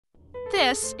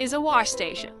This is a wash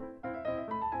station.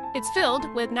 It's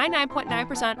filled with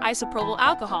 99.9% isopropyl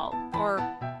alcohol, or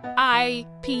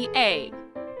IPA,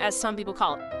 as some people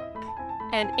call it.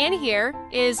 And in here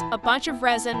is a bunch of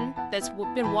resin that's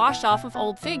been washed off of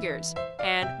old figures.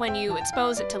 And when you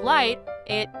expose it to light,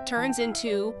 it turns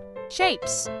into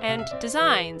shapes and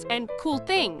designs and cool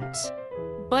things.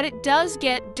 But it does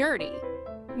get dirty,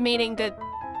 meaning that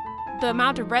the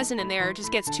amount of resin in there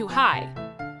just gets too high.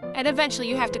 And eventually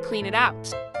you have to clean it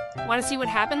out. Want to see what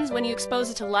happens when you expose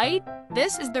it to light?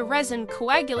 This is the resin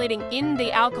coagulating in the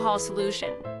alcohol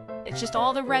solution. It's just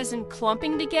all the resin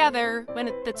clumping together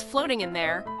that's floating in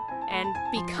there and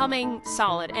becoming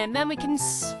solid. And then we can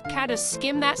kind of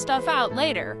skim that stuff out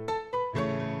later.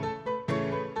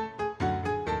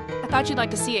 I thought you'd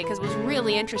like to see it because it was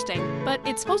really interesting, but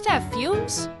it's supposed to have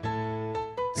fumes?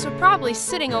 So probably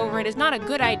sitting over it is not a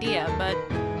good idea, but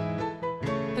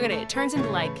look at it, it turns into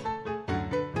like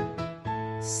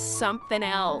something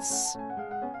else.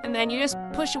 And then you just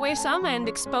push away some and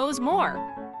expose more.